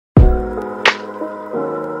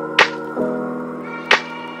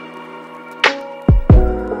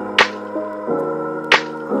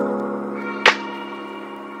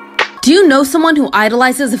know someone who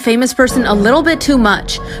idolizes a famous person a little bit too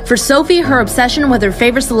much? For Sophie, her obsession with her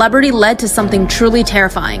favorite celebrity led to something truly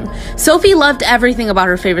terrifying. Sophie loved everything about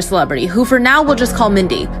her favorite celebrity, who for now we'll just call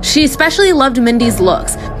Mindy. She especially loved Mindy's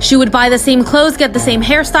looks. She would buy the same clothes, get the same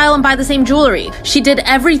hairstyle, and buy the same jewelry. She did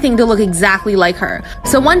everything to look exactly like her.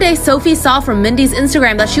 So one day, Sophie saw from Mindy's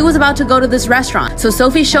Instagram that she was about to go to this restaurant. So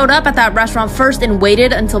Sophie showed up at that restaurant first and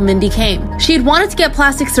waited until Mindy came. She had wanted to get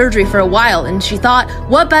plastic surgery for a while, and she thought,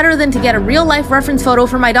 what better than to get a real-life reference photo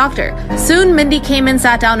for my doctor? Soon, Mindy came in,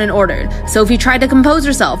 sat down, and ordered. Sophie tried to compose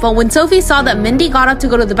herself, but when Sophie saw that Mindy got up to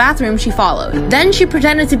go to the bathroom, she followed. Then she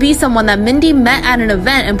pretended to be someone that Mindy met at an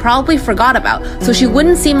event and probably forgot about, so she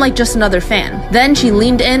wouldn't seem like just another fan. Then she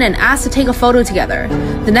leaned in and asked to take a photo together.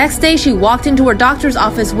 The next day, she walked into her doctor's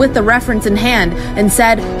office with the reference in hand and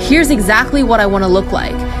said, "Here's exactly what I want to look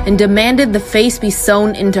like," and demanded the face be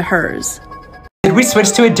sewn into hers. Did we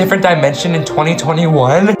switch to a different dimension in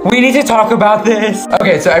 2021? We need to talk about this.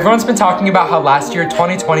 Okay, so everyone's been talking about how last year,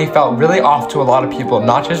 2020, felt really off to a lot of people,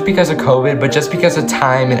 not just because of COVID, but just because of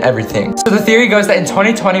time and everything. So the theory goes that in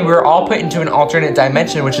 2020, we were all put into an alternate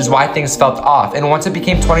dimension, which is why things felt off. And once it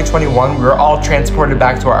became 2021, we were all transported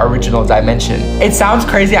back to our original dimension. It sounds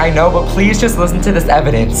crazy, I know, but please just listen to this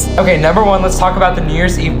evidence. Okay, number one, let's talk about the New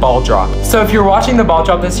Year's Eve ball drop. So if you're watching the ball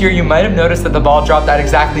drop this year, you might have noticed that the ball dropped at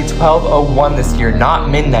exactly 12:01 this year, not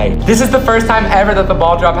midnight. This is the first time ever that the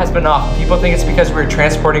ball drop has been off. People think it's because we were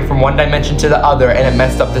transporting from one dimension to the other and it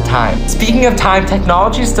messed up the time. Speaking of time,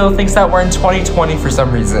 technology still thinks that we're in 2020 for some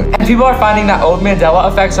reason. And people are finding that old Mandela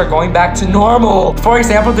effects are going back to normal. For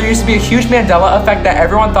example, there used to be a huge Mandela effect that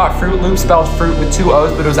everyone thought Fruit Loops spelled fruit with 2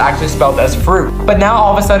 O's, but it was actually spelled as fruit. But now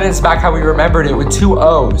all of a sudden it's back how we remembered it with 2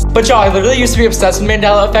 O's. But y'all, I literally used to be obsessed with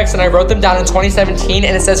Mandela effects and I wrote them down in 2017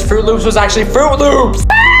 and it says Fruit Loops was actually Fruit Loops.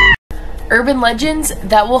 Urban legends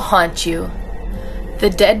that will haunt you. The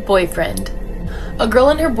dead boyfriend. A girl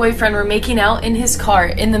and her boyfriend were making out in his car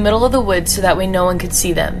in the middle of the woods so that way no one could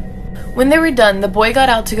see them. When they were done, the boy got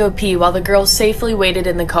out to go pee while the girl safely waited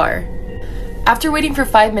in the car. After waiting for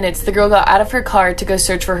 5 minutes, the girl got out of her car to go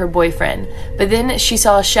search for her boyfriend, but then she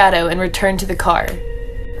saw a shadow and returned to the car.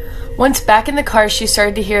 Once back in the car, she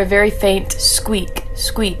started to hear a very faint squeak,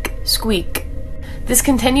 squeak, squeak. This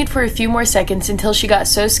continued for a few more seconds until she got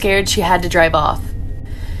so scared she had to drive off.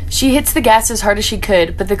 She hits the gas as hard as she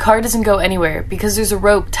could, but the car doesn't go anywhere because there's a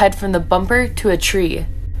rope tied from the bumper to a tree.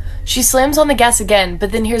 She slams on the gas again,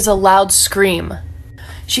 but then hears a loud scream.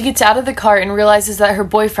 She gets out of the car and realizes that her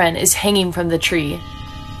boyfriend is hanging from the tree,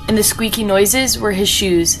 and the squeaky noises were his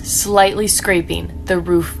shoes slightly scraping the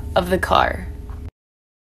roof of the car.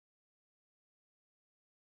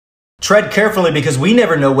 Tread carefully because we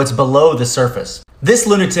never know what's below the surface. This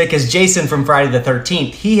lunatic is Jason from Friday the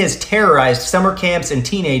 13th. He has terrorized summer camps and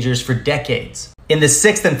teenagers for decades. In the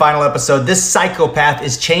 6th and final episode, this psychopath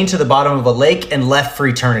is chained to the bottom of a lake and left for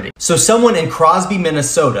eternity. So someone in Crosby,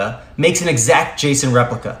 Minnesota makes an exact Jason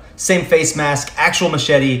replica. Same face mask, actual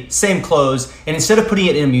machete, same clothes, and instead of putting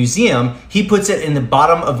it in a museum, he puts it in the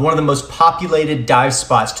bottom of one of the most populated dive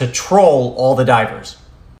spots to troll all the divers.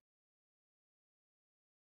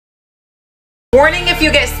 Warning, if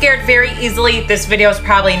you get scared very easily, this video is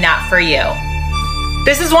probably not for you.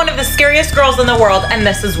 This is one of the scariest girls in the world, and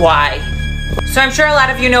this is why. So I'm sure a lot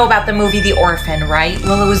of you know about the movie The Orphan, right?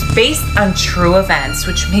 Well, it was based on true events,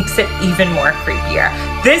 which makes it even more creepier.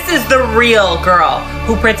 This is the real girl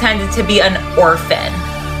who pretended to be an orphan.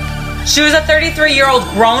 She was a 33-year-old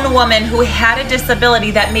grown woman who had a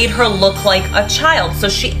disability that made her look like a child. So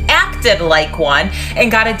she acted like one and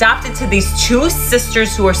got adopted to these 2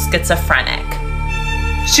 sisters who were schizophrenic.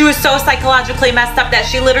 She was so psychologically messed up that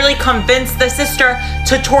she literally convinced the sister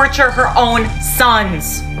to torture her own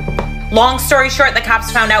sons. Long story short, the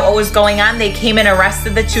cops found out what was going on. They came and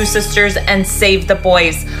arrested the 2 sisters and saved the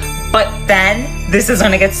boys. But then, this is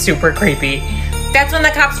when it gets super creepy. That's when the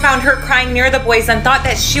cops found her crying near the boys and thought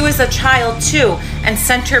that she was a child too and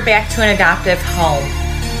sent her back to an adoptive home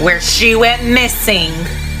where she went missing.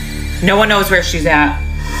 No one knows where she's at.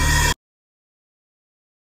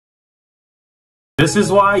 This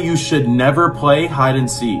is why you should never play hide and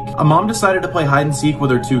seek. A mom decided to play hide and seek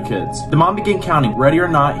with her 2 kids. The mom began counting, ready or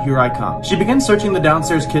not, here I come. She begins searching the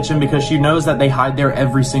downstairs kitchen because she knows that they hide there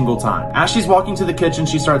every single time. As she's walking to the kitchen,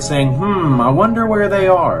 she starts saying, I wonder where they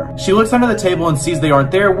are. She looks under the table and sees they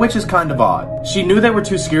aren't there, which is kind of odd. She knew they were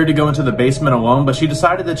too scared to go into the basement alone, but she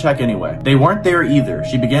decided to check anyway. They weren't there either.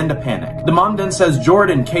 She began to panic. The mom then says,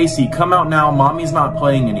 Jordan, Casey, come out now, mommy's not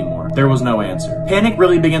playing anymore. There was no answer. Panic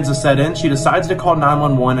really begins to set in. She decides to call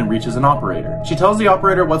 911 and reaches an operator. She tells the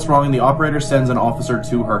operator what's wrong and the operator sends an officer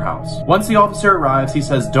to her house. Once the officer arrives, he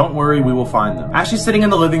says, "Don't worry, we will find them." As she's sitting in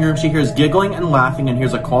the living room, she hears giggling and laughing and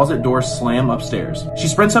hears a closet door slam upstairs. She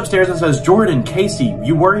sprints upstairs and says, "Jordan, Casey,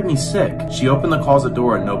 you worried me sick." She opened the closet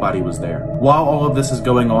door and nobody was there. While all of this is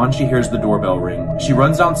going on, she hears the doorbell ring. She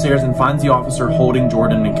runs downstairs and finds the officer holding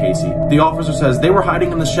Jordan and Casey. The officer says they were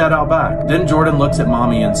hiding in the shed out back. Then Jordan looks at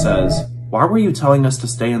mommy and says, "Why were you telling us to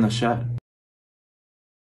stay in the shed?"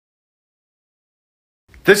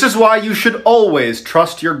 This is why you should always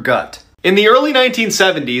trust your gut. In the early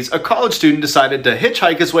 1970s, a college student decided to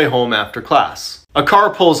hitchhike his way home after class. A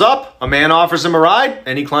car pulls up, a man offers him a ride,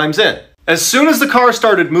 and he climbs in. As soon as the car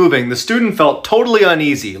started moving, the student felt totally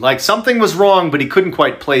uneasy, like something was wrong but he couldn't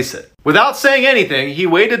quite place it. Without saying anything, he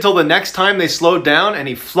waited till the next time they slowed down and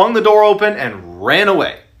he flung the door open and ran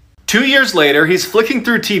away. 2 years later, he's flicking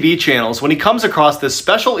through TV channels when he comes across this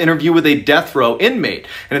special interview with a death row inmate,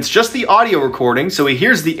 and it's just the audio recording, so he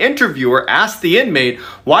hears the interviewer ask the inmate,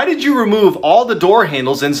 "Why did you remove all the door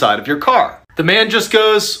handles inside of your car?" The man just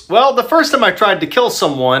goes, "Well, the first time I tried to kill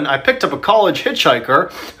someone, I picked up a college hitchhiker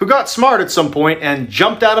who got smart at some point and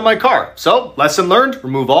jumped out of my car. So, lesson learned,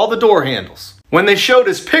 remove all the door handles." When they showed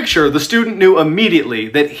his picture, the student knew immediately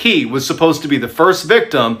that he was supposed to be the first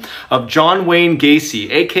victim of John Wayne Gacy,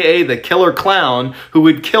 aka the Killer Clown, who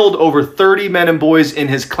had killed over 30 men and boys in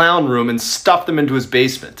his clown room and stuffed them into his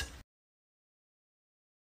basement.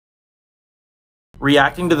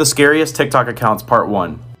 Reacting to the scariest TikTok accounts, part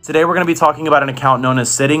 1. Today we're going to be talking about an account known as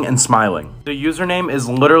Sitting and Smiling. The username is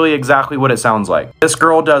literally exactly what it sounds like. This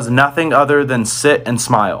girl does nothing other than sit and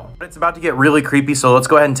smile. But it's about to get really creepy, so let's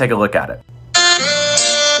go ahead and take a look at it.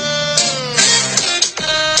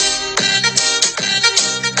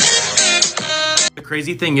 The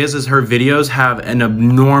crazy thing is her videos have an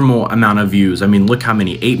abnormal amount of views. I mean, look how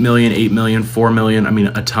many, 8 million, 8 million, 4 million, I mean,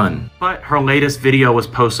 a ton. But her latest video was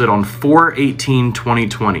posted on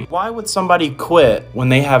 4/18/2020. Why would somebody quit when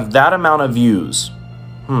they have that amount of views?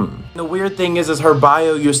 The weird thing is her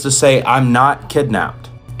bio used to say, "I'm not kidnapped."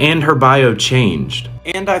 And her bio changed.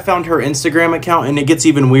 And I found her Instagram account and it gets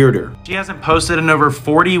even weirder. She hasn't posted in over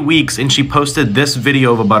 40 weeks and she posted this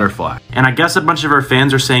video of a butterfly. And I guess a bunch of her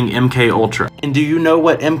fans are saying MK Ultra. And do you know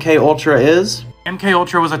what MK Ultra is? MK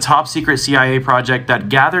Ultra was a top secret CIA project that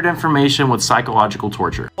gathered information with psychological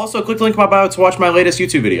torture. Also, click the link in my bio to watch my latest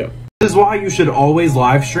YouTube video. This is why you should always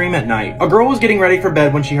live stream at night. A girl was getting ready for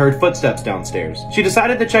bed when she heard footsteps downstairs. She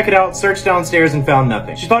decided to check it out, searched downstairs, and found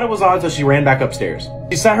nothing. She thought it was odd, so she ran back upstairs.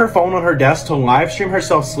 She set her phone on her desk to live stream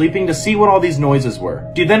herself sleeping to see what all these noises were.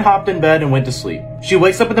 She then hopped in bed and went to sleep. She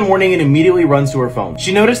wakes up in the morning and immediately runs to her phone.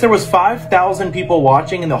 She noticed there was 5,000 people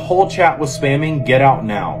watching and the whole chat was spamming "Get out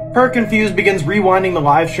now." Her confused begins rewinding the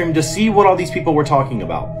live stream to see what all these people were talking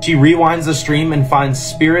about. She rewinds the stream and finds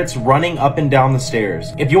spirits running up and down the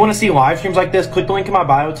stairs. If you want to see live streams like this, click the link in my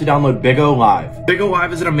bio to download Big O Live. Big O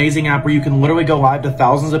Live is an amazing app where you can literally go live to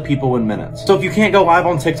thousands of people in minutes. So if you can't go live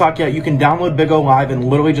on TikTok yet, you can download Big O Live and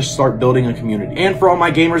literally just start building a community. And for all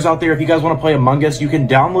my gamers out there, if you guys want to play Among Us, you can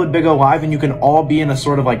download Big O Live and you can all be in a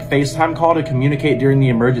sort of like FaceTime call to communicate during the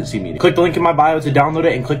emergency meeting. Click the link in my bio to download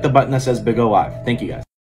it and click the button that says Big O Live. Thank you guys.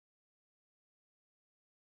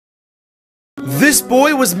 This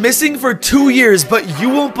boy was missing for 2 years, but you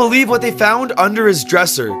won't believe what they found under his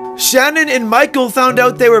dresser. Shannon and Michael found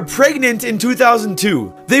out they were pregnant in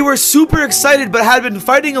 2002. They were super excited but had been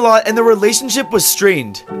fighting a lot and the relationship was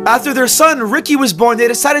strained. After their son Ricky was born, they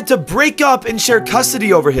decided to break up and share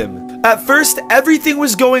custody over him. At first, everything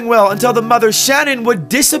was going well until the mother Shannon would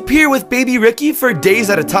disappear with baby Ricky for days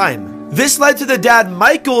at a time. This led to the dad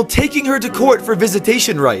Michael taking her to court for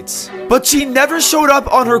visitation rights. But she never showed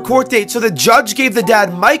up on her court date, so the judge gave the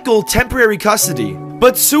dad Michael temporary custody.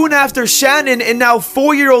 But soon after, Shannon and now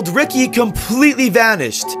 4-year-old Ricky completely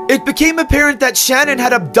vanished. It became apparent that Shannon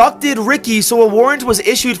had abducted Ricky, so a warrant was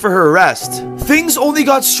issued for her arrest. Things only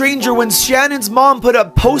got stranger when Shannon's mom put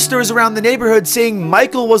up posters around the neighborhood saying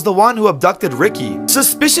Michael was the one who abducted Ricky.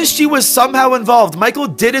 Suspicious she was somehow involved, Michael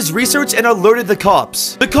did his research and alerted the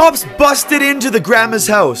cops. The cops busted into the grandma's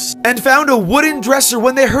house and found a wooden dresser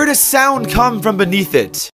when they heard a sound come from beneath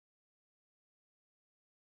it.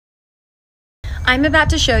 I'm about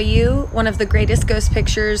to show you one of the greatest ghost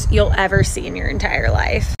pictures you'll ever see in your entire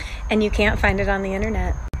life, and you can't find it on the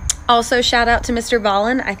internet. Also, shout out to Mr.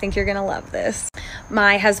 Ballin. I think you're gonna love this.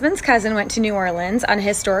 My husband's cousin went to New Orleans on a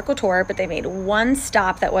historical tour, but they made one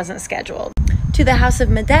stop that wasn't scheduled. To the house of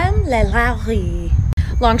Madame Lalaurie.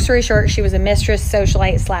 Long story short, she was a mistress,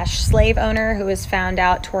 socialite slash slave owner who was found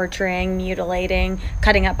out torturing, mutilating,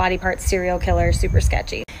 cutting up body parts, serial killer, super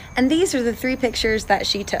sketchy. And these are the 3 pictures that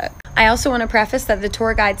she took. I also want to preface that the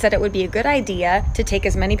tour guide said it would be a good idea to take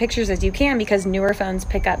as many pictures as you can because newer phones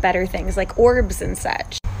pick up better things like orbs and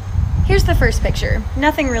such. Here's the first picture.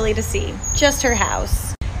 Nothing really to see, just her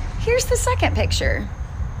house. Here's the second picture.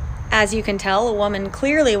 As you can tell, a woman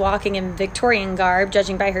clearly walking in Victorian garb,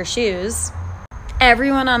 judging by her shoes.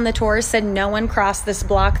 Everyone on the tour said no one crossed this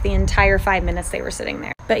block the entire 5 minutes they were sitting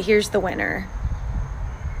there. But here's the winner.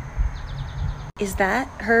 Is that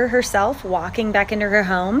her herself walking back into her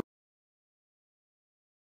home?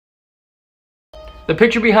 The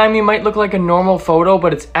picture behind me might look like a normal photo,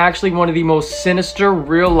 but it's actually one of the most sinister,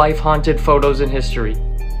 real-life haunted photos in history.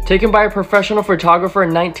 Taken by a professional photographer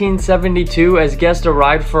in 1972 as guests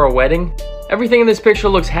arrived for a wedding, everything in this picture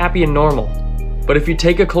looks happy and normal. But if you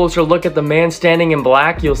take a closer look at the man standing in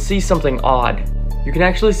black, you'll see something odd. You can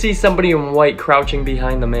actually see somebody in white crouching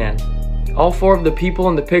behind the man. All 4 of the people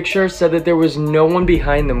in the picture said that there was no one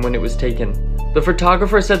behind them when it was taken. The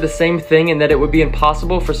photographer said the same thing and that it would be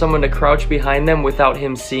impossible for someone to crouch behind them without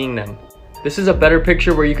him seeing them. This is a better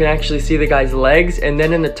picture where you can actually see the guy's legs, and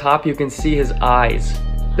then in the top you can see his eyes.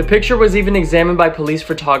 The picture was even examined by police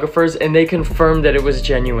photographers and they confirmed that it was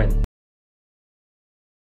genuine.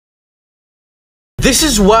 This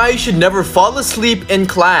is why you should never fall asleep in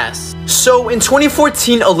class. So in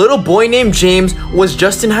 2014, a little boy named James was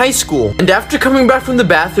just in high school, and after coming back from the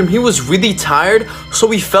bathroom, he was really tired, so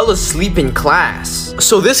he fell asleep in class.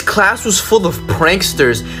 So this class was full of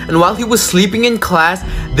pranksters, and while he was sleeping in class,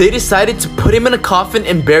 they decided to put him in a coffin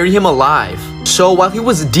and bury him alive. So while he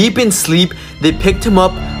was deep in sleep, they picked him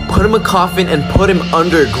up, put him in a coffin, and put him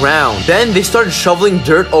underground. Then they started shoveling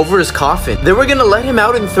dirt over his coffin. They were gonna let him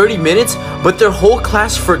out in 30 minutes, but their whole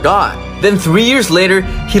class forgot. Then 3 years later,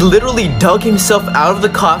 he literally dug himself out of the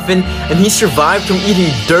coffin and he survived from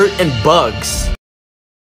eating dirt and bugs.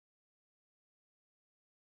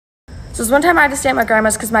 So this one time I had to stay at my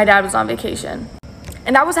grandma's because my dad was on vacation.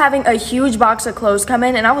 And I was having a huge box of clothes come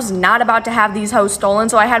in and I was not about to have these hoes stolen,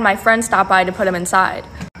 so I had my friend stop by to put them inside.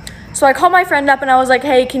 So I called my friend up and I was like,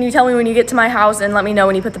 hey, can you tell me when you get to my house and let me know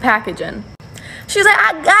when you put the package in? She's like,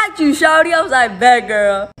 I got you, shawty. I was like, bet,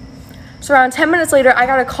 girl. So around 10 minutes later, I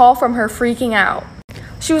got a call from her freaking out.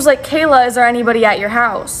 She was like, Kayla, is there anybody at your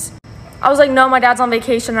house? I was like, no, my dad's on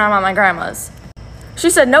vacation and I'm at my grandma's. She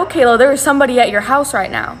said, no, Kayla, there is somebody at your house right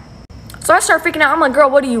now. So I start freaking out. I'm like, girl,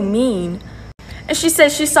 what do you mean? And she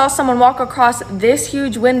said she saw someone walk across this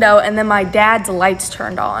huge window and then my dad's lights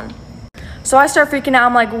turned on. So I start freaking out.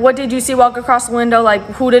 I'm like, what did you see walk across the window? Like,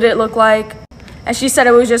 who did it look like? And she said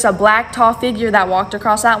it was just a black, tall figure that walked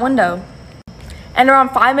across that window. And around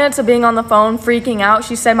 5 minutes of being on the phone, freaking out,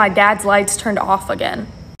 she said my dad's lights turned off again.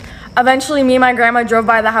 Eventually, me and my grandma drove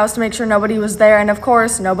by the house to make sure nobody was there, and of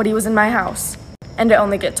course, nobody was in my house. And it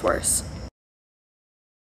only gets worse.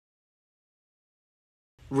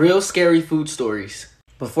 Real scary food stories.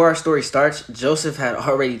 Before our story starts, Joseph had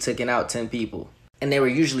already taken out 10 people. And they were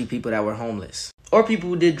usually people that were homeless. Or people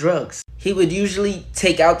who did drugs. He would usually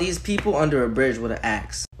take out these people under a bridge with an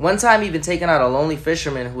axe. One time he even taken out a lonely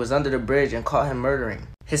fisherman who was under the bridge and caught him murdering.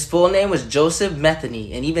 His full name was Joseph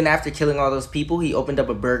Metheny, and even after killing all those people, he opened up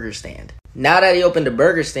a burger stand. Now that he opened a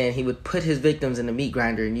burger stand, he would put his victims in a meat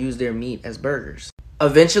grinder and use their meat as burgers.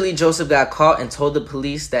 Eventually, Joseph got caught and told the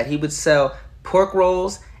police that he would sell pork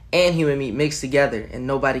rolls and human meat mixed together, and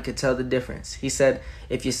nobody could tell the difference. He said,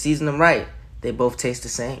 if you season them right, they both taste the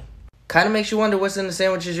same. Kinda makes you wonder what's in the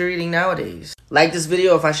sandwiches you're eating nowadays. Like this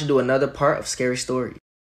video if I should do another part of Scary Story.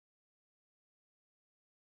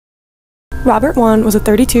 Robert Wan was a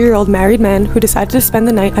 32-year-old married man who decided to spend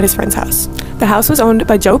the night at his friend's house. The house was owned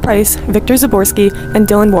by Joe Price, Victor Zaborski, and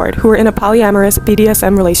Dylan Ward, who were in a polyamorous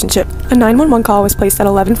BDSM relationship. A 911 call was placed at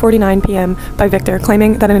 11:49 p.m. by Victor,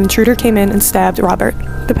 claiming that an intruder came in and stabbed Robert.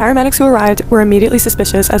 The paramedics who arrived were immediately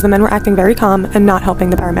suspicious as the men were acting very calm and not helping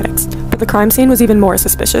the paramedics. But the crime scene was even more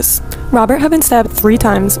suspicious. Robert had been stabbed 3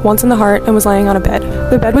 times, once in the heart, and was laying on a bed.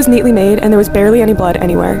 The bed was neatly made and there was barely any blood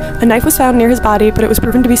anywhere. A knife was found near his body, but it was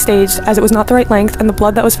proven to be staged as it was not the right length and the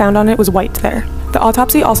blood that was found on it was white there. The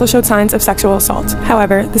autopsy also showed signs of sexual assault.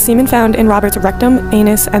 However, the semen found in Robert's rectum,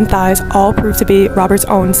 anus, and thighs all proved to be Robert's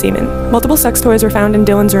own semen. Multiple sex toys were found in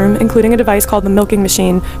Dylan's room, including a device called the milking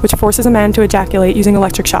machine, which forces a man to ejaculate using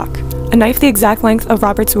electric shock. A knife the exact length of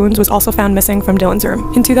Robert's wounds was also found missing from Dylan's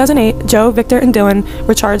room. In 2008, Joe, Victor, and Dylan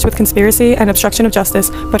were charged with conspiracy and obstruction of justice,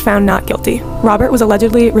 but found not guilty. Robert was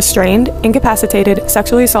allegedly restrained, incapacitated,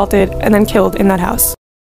 sexually assaulted, and then killed in that house.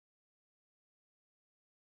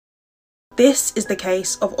 This is the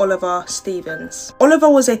case of Oliver Stevens. Oliver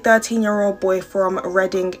was a 13-year-old boy from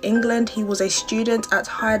Reading, England. He was a student at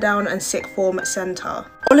Highdown and Sixth Form Centre.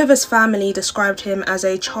 Oliver's family described him as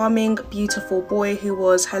a charming, beautiful boy who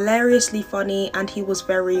was hilariously funny, and he was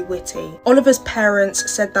very witty. Oliver's parents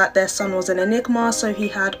said that their son was an enigma, so he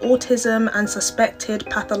had autism and suspected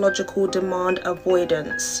pathological demand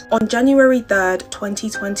avoidance. On January 3rd,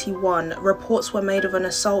 2021, reports were made of an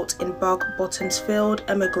assault in Bug Bottoms Field,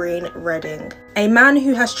 Emma Green, Reading. A man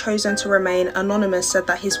who has chosen to remain anonymous said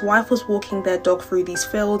that his wife was walking their dog through these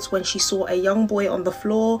fields when she saw a young boy on the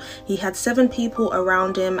floor. He had 7 people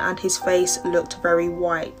around him and his face looked very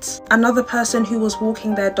white. Another person who was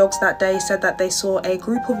walking their dogs that day said that they saw a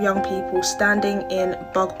group of young people standing in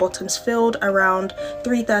Bug Bottoms Field around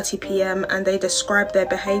 3:30 p.m. and they described their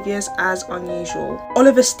behaviours as unusual.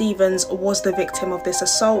 Oliver Stevens was the victim of this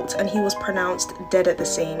assault and he was pronounced dead at the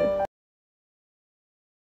scene.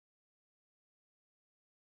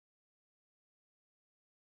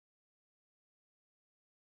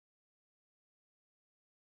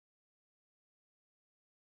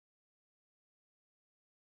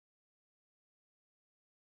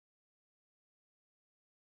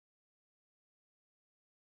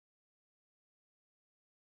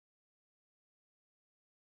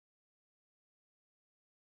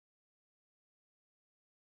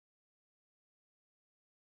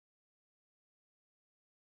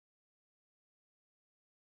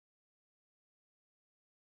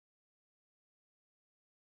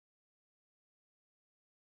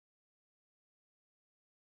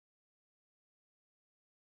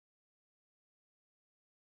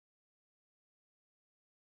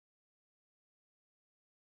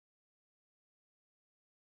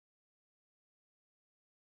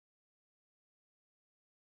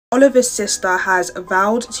 Oliver's sister has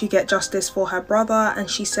vowed to get justice for her brother, and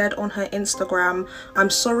she said on her Instagram, "I'm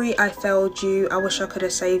sorry I failed you, I wish I could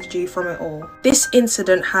have saved you from it all." This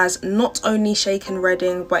incident has not only shaken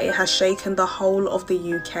Reading, but it has shaken the whole of the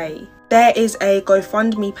UK. There is a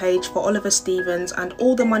GoFundMe page for Oliver Stevens, and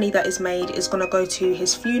all the money that is made is going to go to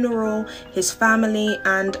his funeral, his family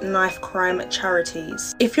and knife crime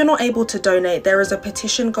charities. If you're not able to donate, there is a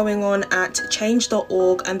petition going on at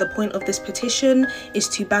change.org, and the point of this petition is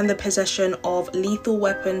to ban the possession of lethal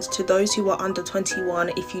weapons to those who are under 21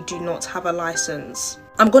 if you do not have a license.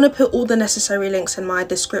 I'm going to put all the necessary links in my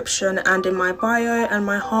description and in my bio, and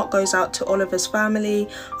my heart goes out to Oliver's family.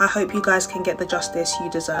 I hope you guys can get the justice you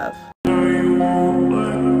deserve.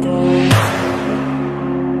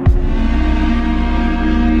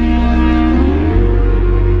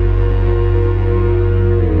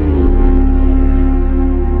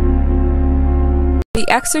 The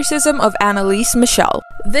Exorcism of Annalise Michel.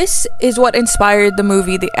 This is what inspired the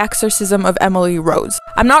movie The Exorcism of Emily Rose.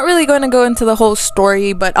 I'm not really going to go into the whole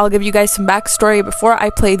story, but I'll give you guys some backstory before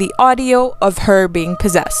I play the audio of her being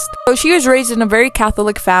possessed. So she was raised in a very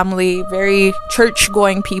Catholic family, very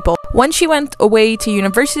church-going people. When she went away to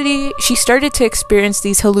university, she started to experience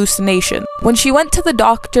these hallucinations. When she went to the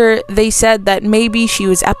doctor, they said that maybe she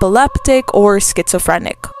was epileptic or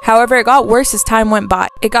schizophrenic. However, it got worse as time went by.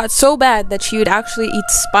 It got so bad that she would actually eat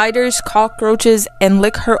spiders, cockroaches, and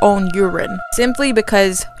lick her own urine, simply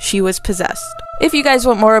because she was possessed. If you guys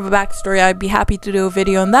want more of a backstory, I'd be happy to do a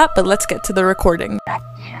video on that, but let's get to the recording.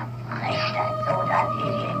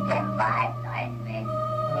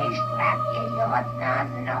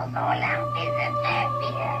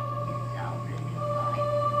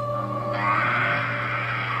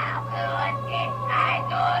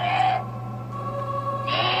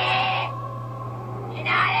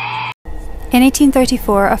 In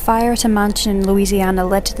 1834, a fire at a mansion in Louisiana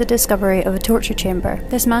led to the discovery of a torture chamber.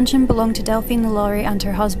 This mansion belonged to Delphine LaLaurie and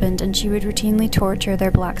her husband, and she would routinely torture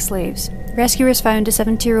their black slaves. Rescuers found a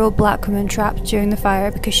 70-year-old black woman trapped during the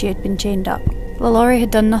fire because she had been chained up. LaLaurie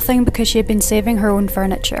had done nothing because she had been saving her own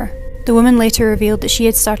furniture. The woman later revealed that she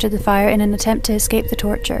had started the fire in an attempt to escape the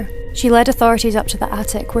torture. She led authorities up to the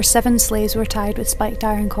attic, where 7 slaves were tied with spiked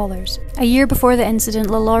iron collars. A year before the incident,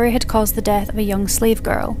 LaLaurie had caused the death of a young slave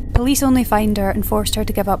girl. Police only fined her and forced her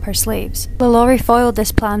to give up her slaves. LaLaurie foiled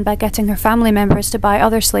this plan by getting her family members to buy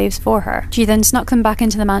other slaves for her. She then snuck them back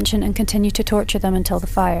into the mansion and continued to torture them until the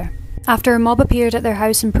fire. After a mob appeared at their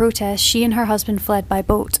house in protest, she and her husband fled by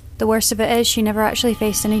boat. The worst of it is, she never actually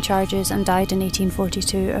faced any charges and died in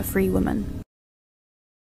 1842 a free woman.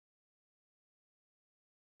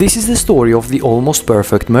 This is the story of the almost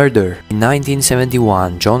perfect murder. In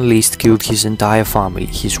 1971, John List killed his entire family,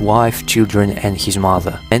 his wife, children and his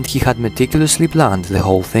mother. And he had meticulously planned the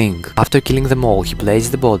whole thing. After killing them all, he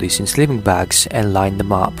placed the bodies in sleeping bags and lined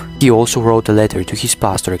them up. He also wrote a letter to his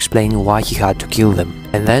pastor explaining why he had to kill them.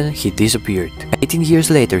 And then he disappeared. 18 years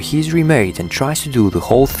later, he is remarried and tries to do the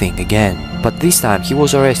whole thing again. But this time he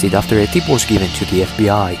was arrested after a tip was given to the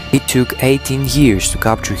FBI. It took 18 years to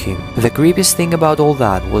capture him. The creepiest thing about all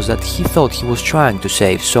that was that he thought he was trying to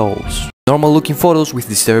save souls. Normal looking photos with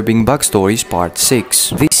disturbing backstories part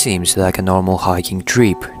 6. This seems like a normal hiking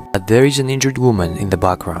trip, but there is an injured woman in the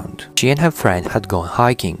background. She and her friend had gone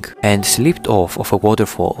hiking and slipped off of a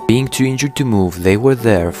waterfall. Being too injured to move, they were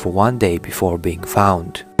there for one day before being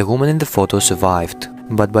found. The woman in the photo survived,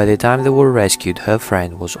 but by the time they were rescued, her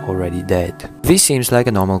friend was already dead. This seems like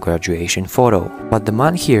a normal graduation photo, but the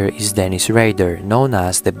man here is Dennis Rader, known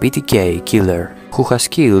as the BTK killer, who has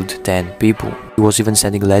killed 10 people. He was even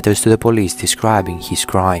sending letters to the police describing his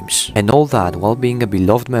crimes, and all that while being a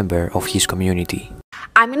beloved member of his community.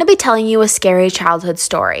 I'm going to be telling you a scary childhood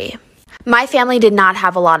story. My family did not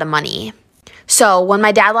have a lot of money. So when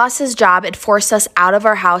my dad lost his job, it forced us out of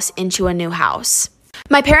our house into a new house.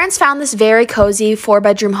 My parents found this very cozy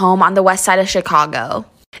 4-bedroom home on the west side of Chicago.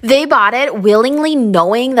 They bought it willingly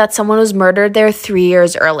knowing that someone was murdered there 3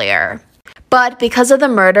 years earlier. But because of the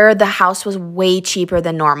murder, the house was way cheaper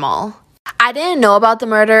than normal. I didn't know about the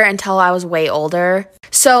murder until I was way older.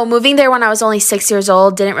 So moving there when I was only 6 years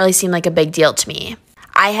old didn't really seem like a big deal to me.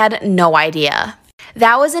 I had no idea.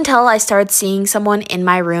 That was until I started seeing someone in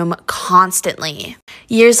my room constantly.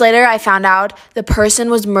 Years later, I found out the person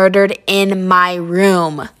was murdered in my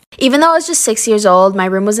room. Even though I was just 6 years old, my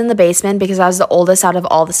room was in the basement because I was the oldest out of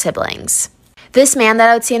all the siblings. This man that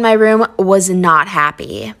I would see in my room was not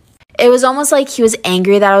happy. It was almost like he was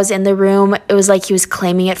angry that I was in the room. It was like he was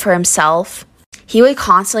claiming it for himself. He would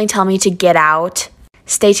constantly tell me to get out.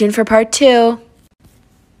 Stay tuned for part 2.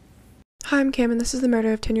 Hi, I'm Cam, and this is the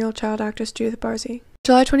murder of 10-year-old child actress Judith Barzey.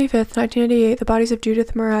 July 25th, 1988, the bodies of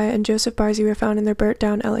Judith, Mariah, and Joseph Barzey were found in their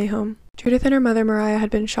burnt-down LA home. Judith and her mother, Mariah, had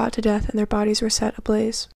been shot to death, and their bodies were set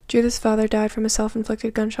ablaze. Judith's father died from a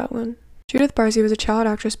self-inflicted gunshot wound. Judith Barzey was a child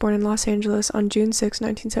actress born in Los Angeles on June 6,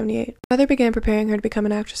 1978. Her mother began preparing her to become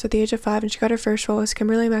an actress at the age of 5, and she got her first role as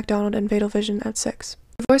Kimberly MacDonald in Fatal Vision at 6.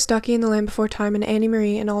 She voiced Ducky in The Land Before Time and Annie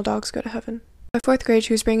Marie in All Dogs Go to Heaven. By 4th grade,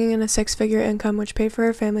 she was bringing in a 6-figure income which paid for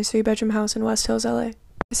her family's 3-bedroom house in West Hills, LA.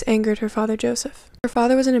 This angered her father, Joseph. Her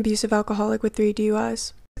father was an abusive alcoholic with 3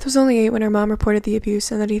 DUIs. Judith was only 8 when her mom reported the abuse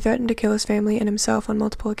and that he threatened to kill his family and himself on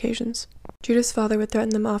multiple occasions. Judith's father would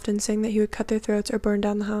threaten them often, saying that he would cut their throats or burn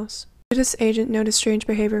down the house. Judith's agent noticed strange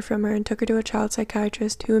behavior from her and took her to a child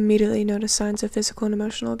psychiatrist who immediately noticed signs of physical and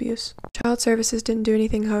emotional abuse. Child services didn't do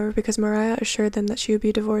anything, however, because Mariah assured them that she would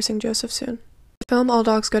be divorcing Joseph soon. The film All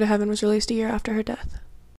Dogs Go to Heaven was released a year after her death.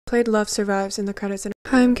 Played Love Survives in the credits.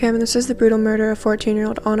 Hi, I'm Cam, and this is the brutal murder of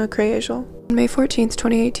 14-year-old Anna Kraejel. On May 14,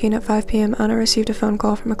 2018 at 5 p.m., Anna received a phone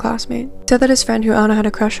call from a classmate. He said that his friend who Anna had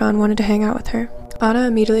a crush on wanted to hang out with her. Anna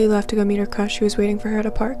immediately left to go meet her crush who was waiting for her at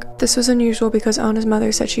a park. This was unusual because Anna's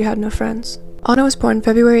mother said she had no friends. Anna was born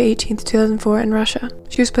February 18, 2004 in Russia.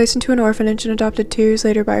 She was placed into an orphanage and adopted 2 years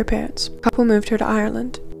later by her parents. The couple moved her to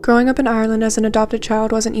Ireland. Growing up in Ireland as an adopted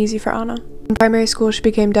child wasn't easy for Anna. In primary school, she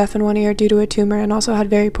became deaf in one ear due to a tumor and also had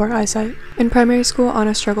very poor eyesight. In primary school,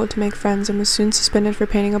 Anna struggled to make friends and was soon suspended for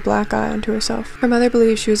painting a black eye onto herself. Her mother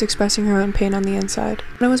believed she was expressing her own pain on the inside.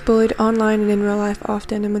 Anna was bullied online and in real life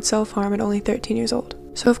often and would self-harm at only 13 years old.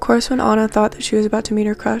 So of course when Anna thought that she was about to meet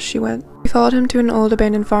her crush, she went. She followed him to an old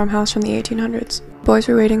abandoned farmhouse from the 1800s. Boys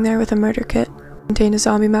were waiting there with a murder kit. It contained a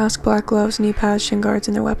zombie mask, black gloves, knee pads, shin guards,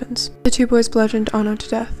 and their weapons. The 2 boys bludgeoned Anna to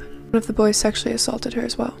death. One of the boys sexually assaulted her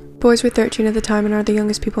as well. Boys were 13 at the time and are the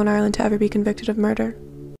youngest people in Ireland to ever be convicted of murder.